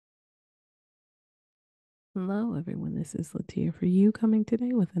Hello, everyone. This is Latia for you coming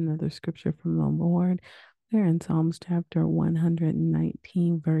today with another scripture from the Lord. We're in Psalms chapter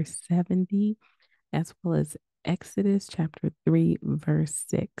 119, verse 70, as well as Exodus chapter 3, verse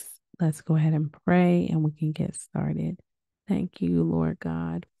 6. Let's go ahead and pray and we can get started. Thank you, Lord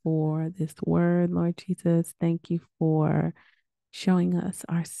God, for this word, Lord Jesus. Thank you for showing us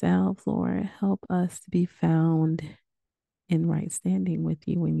ourselves, Lord. Help us to be found in right standing with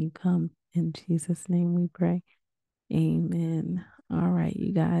you when you come. In Jesus' name we pray. Amen. All right,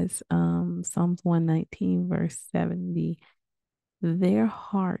 you guys. Psalms 119, verse 70. Their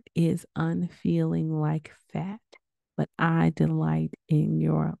heart is unfeeling like fat, but I delight in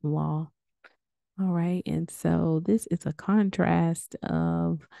your law. All right. And so this is a contrast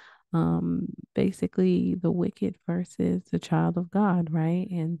of basically the wicked versus the child of God, right?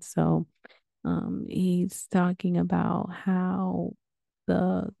 And so he's talking about how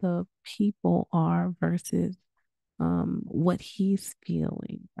the people are versus what he's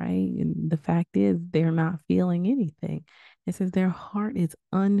feeling, right? And the fact is, they're not feeling anything. It says their heart is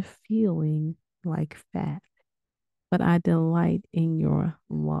unfeeling like fat, but I delight in your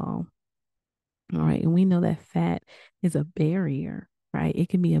law. All right. And we know that fat is a barrier, right? It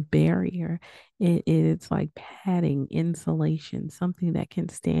can be a barrier. It's like padding, insulation, something that can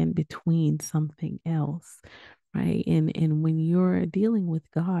stand between something else, right? And when you're dealing with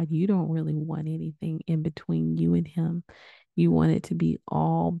God, you don't really want anything in between you and him. You want it to be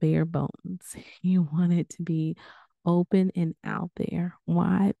all bare bones. You want it to be open and out there.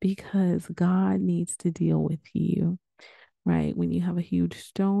 Why? Because God needs to deal with you, right? When you have a huge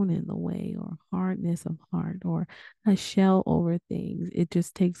stone in the way or hardness of heart or a shell over things, it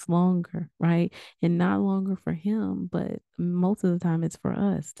just takes longer, right? And not longer for him, but most of the time it's for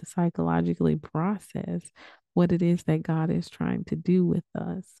us to psychologically process what it is that God is trying to do with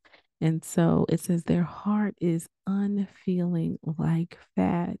us. And so it says their heart is unfeeling like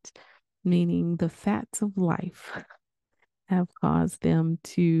fat, meaning the fats of life have caused them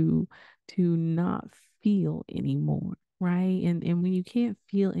to not feel anymore, right? And when you can't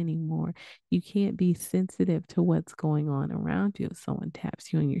feel anymore, you can't be sensitive to what's going on around you. If someone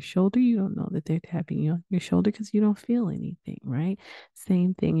taps you on your shoulder, you don't know that they're tapping you on your shoulder because you don't feel anything, right?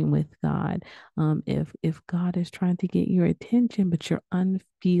 Same thing with God. If God is trying to get your attention, but you're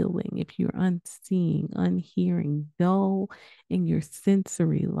unfeeling, if you're unseeing, unhearing, dull in your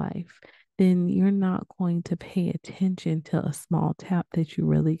sensory life, then you're not going to pay attention to a small tap that you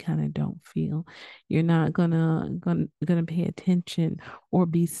really kind of don't feel. You're not gonna pay attention or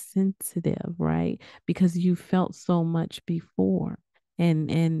be sensitive, right? Because you felt so much before.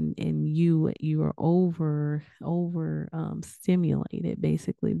 And you are over stimulated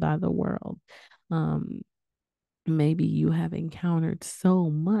basically by the world. Um, Maybe you have encountered so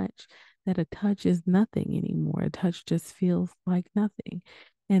much that a touch is nothing anymore. A touch just feels like nothing.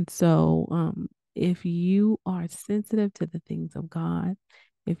 And so, if you are sensitive to the things of God,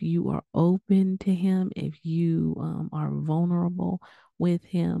 if you are open to Him, if you are vulnerable with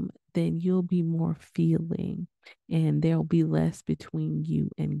Him, then you'll be more feeling and there'll be less between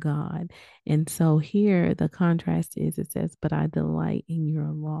you and God. And so, here the contrast is it says, But I delight in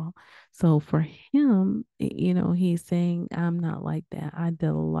your law. So for him, he's saying, I'm not like that. I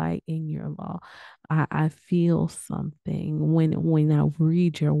delight in your law. I feel something when I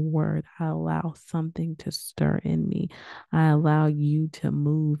read your word. I allow something to stir in me. I allow you to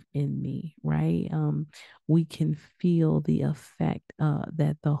move in me, right? We can feel the effect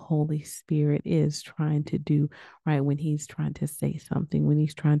that the Holy Spirit is trying to do, right? When he's trying to say something, when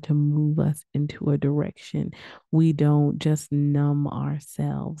he's trying to move us into a direction, we don't just numb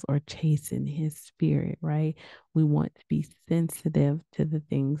ourselves or chasten his spirit, right? We want to be sensitive to the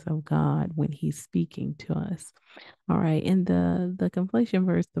things of God when he's speaking to us. All right. And the conflation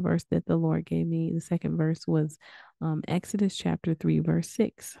verse, the verse that the Lord gave me, the second verse was Exodus chapter 3, verse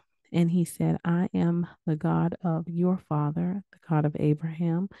 6. And he said, I am the God of your father, the God of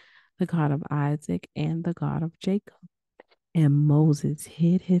Abraham, the God of Isaac, and the God of Jacob. And Moses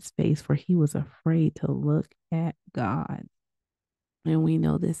hid his face, for he was afraid to look at God. And we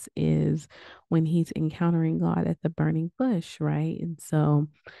know this is when he's encountering God at the burning bush, right? And so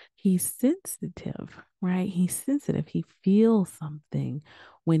he's sensitive, right? He's sensitive. He feels something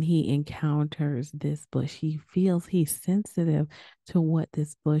when he encounters this bush. He's sensitive to what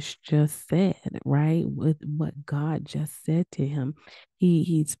this bush just said, right? With what God just said to him.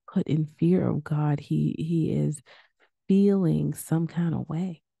 He's put in fear of God. He is feeling some kind of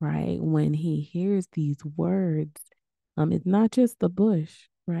way, right? When he hears these words, it's not just the bush,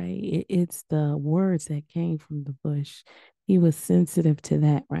 right? It's the words that came from the bush. He was sensitive to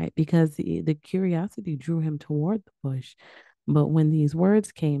that, right? Because the curiosity drew him toward the bush. But when these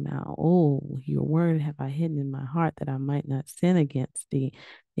words came out, oh, your word have I hidden in my heart that I might not sin against thee.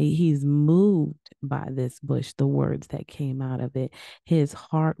 He's moved by this bush, the words that came out of it. His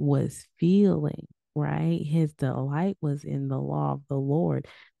heart was feeling, right? His delight was in the law of the Lord.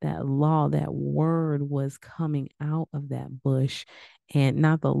 That law, that word was coming out of that bush, and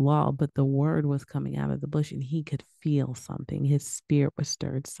not the law, but the word was coming out of the bush, and he could feel something. His spirit was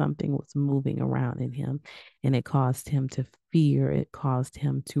stirred. Something was moving around in him, and it caused him to fear. It caused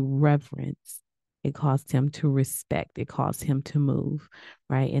him to reverence. It caused him to respect. It caused him to move,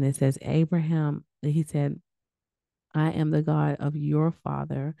 right? And it says, Abraham, he said, I am the God of your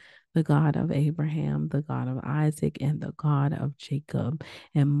father, the God of Abraham, the God of Isaac, and the God of Jacob.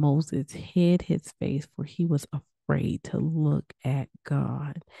 And Moses hid his face, for he was afraid to look at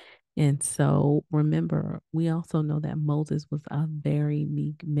God. And so remember, we also know that Moses was a very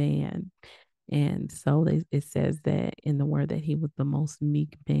meek man. And so it says that in the word that he was the most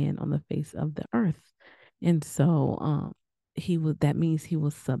meek man on the face of the earth. And so he was, that means he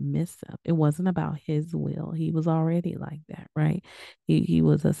was submissive. It wasn't about his will. He was already like that, right? He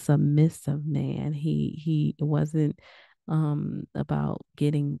was a submissive man. He it wasn't about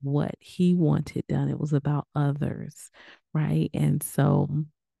getting what he wanted done. It was about others, right? And so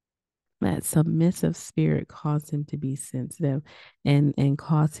that submissive spirit caused him to be sensitive, and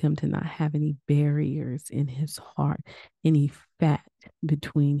caused him to not have any barriers in his heart, any fat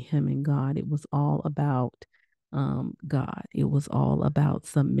between him and God. It was all about God. It was all about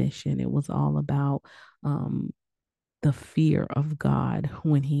submission. It was all about um, the fear of God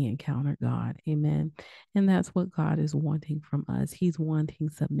when he encountered God. Amen. And that's what God is wanting from us. He's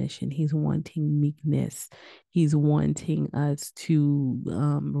wanting submission. He's wanting meekness. He's wanting us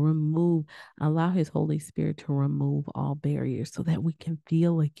to allow his Holy Spirit to remove all barriers so that we can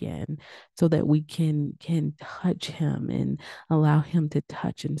feel again, so that we can touch him and allow him to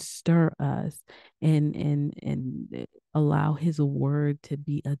touch and stir us, and allow his word to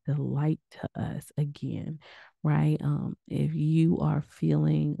be a delight to us again, right? If you are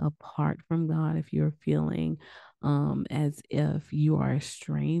feeling apart from God, if you're feeling as if you are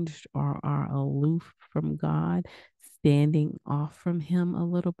estranged or are aloof from God, standing off from Him a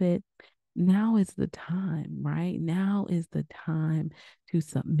little bit, now is the time, right? Now is the time to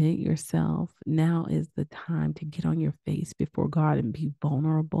submit yourself. Now is the time to get on your face before God and be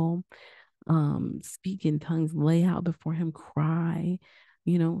vulnerable, speak in tongues, lay out before him, cry,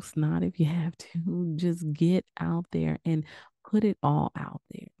 snot if you have to. Just get out there and put it all out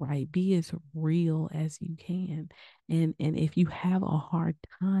there, right? Be as real as you can. And if you have a hard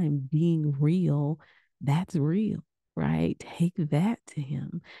time being real, that's real, right? Take that to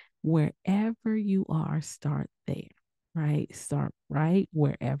him. Wherever you are, start there, right? Start right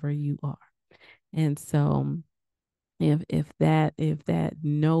wherever you are. And so if that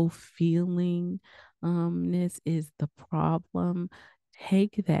no feeling ness is the problem,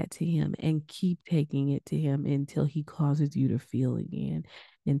 take that to him and keep taking it to him until he causes you to feel again,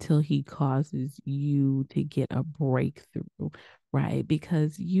 until he causes you to get a breakthrough, right?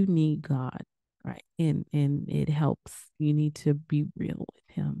 Because you need God, right? And it helps. You need to be real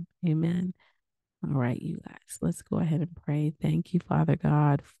with him. Amen. All right, you guys, let's go ahead and pray. Thank you, Father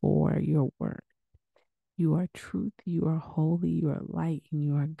God, for your word. You are truth, you are holy, you are light, and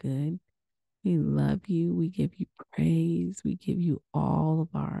you are good. We love you. We give you praise. We give you all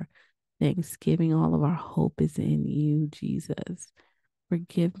of our thanksgiving. All of our hope is in you, Jesus.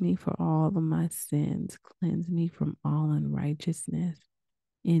 Forgive me for all of my sins. Cleanse me from all unrighteousness.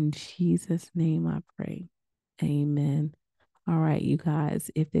 In Jesus' name I pray. Amen. All right, you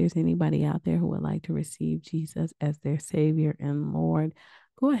guys, if there's anybody out there who would like to receive Jesus as their Savior and Lord,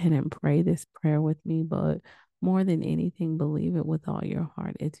 go ahead and pray this prayer with me. But more than anything, believe it with all your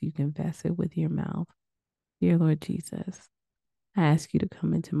heart as you confess it with your mouth. Dear Lord Jesus, I ask you to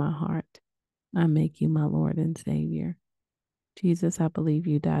come into my heart. I make you my Lord and Savior. Jesus, I believe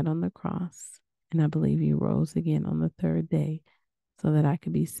you died on the cross, and I believe you rose again on the third day so that I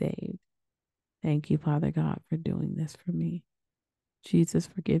could be saved. Thank you, Father God, for doing this for me. Jesus,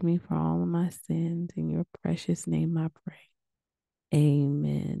 forgive me for all of my sins. In your precious name I pray.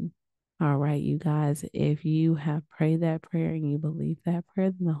 Amen. All right, you guys, if you have prayed that prayer and you believe that prayer,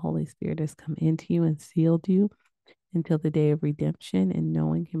 then the Holy Spirit has come into you and sealed you until the day of redemption, and no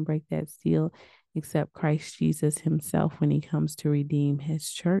one can break that seal except Christ Jesus himself when he comes to redeem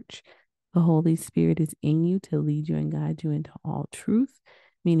his church. The Holy Spirit is in you to lead you and guide you into all truth,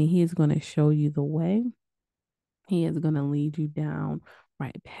 meaning he is going to show you the way. He is going to lead you down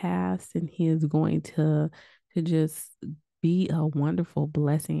right paths, and he is going to just be a wonderful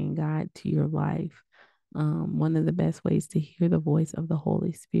blessing and guide to your life. One of the best ways to hear the voice of the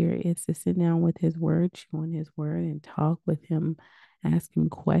Holy Spirit is to sit down with His Word, chew on His Word, and talk with Him, ask Him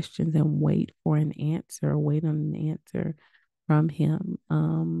questions, and wait for an answer, wait on an answer from Him.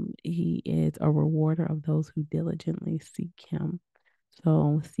 He is a rewarder of those who diligently seek Him.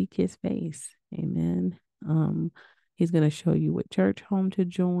 So seek His face. Amen. He's going to show you what church home to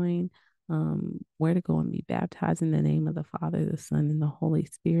join, where to go and be baptized in the name of the Father, the Son, and the Holy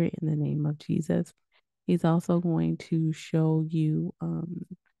Spirit in the name of Jesus. He's also going to show you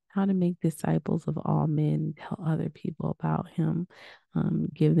how to make disciples of all men, tell other people about Him,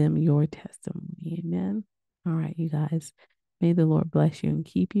 give them your testimony. Amen. All right, you guys. May the Lord bless you and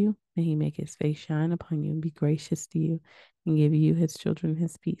keep you. May He make His face shine upon you and be gracious to you and give you, His children,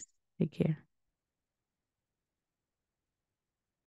 His peace. Take care.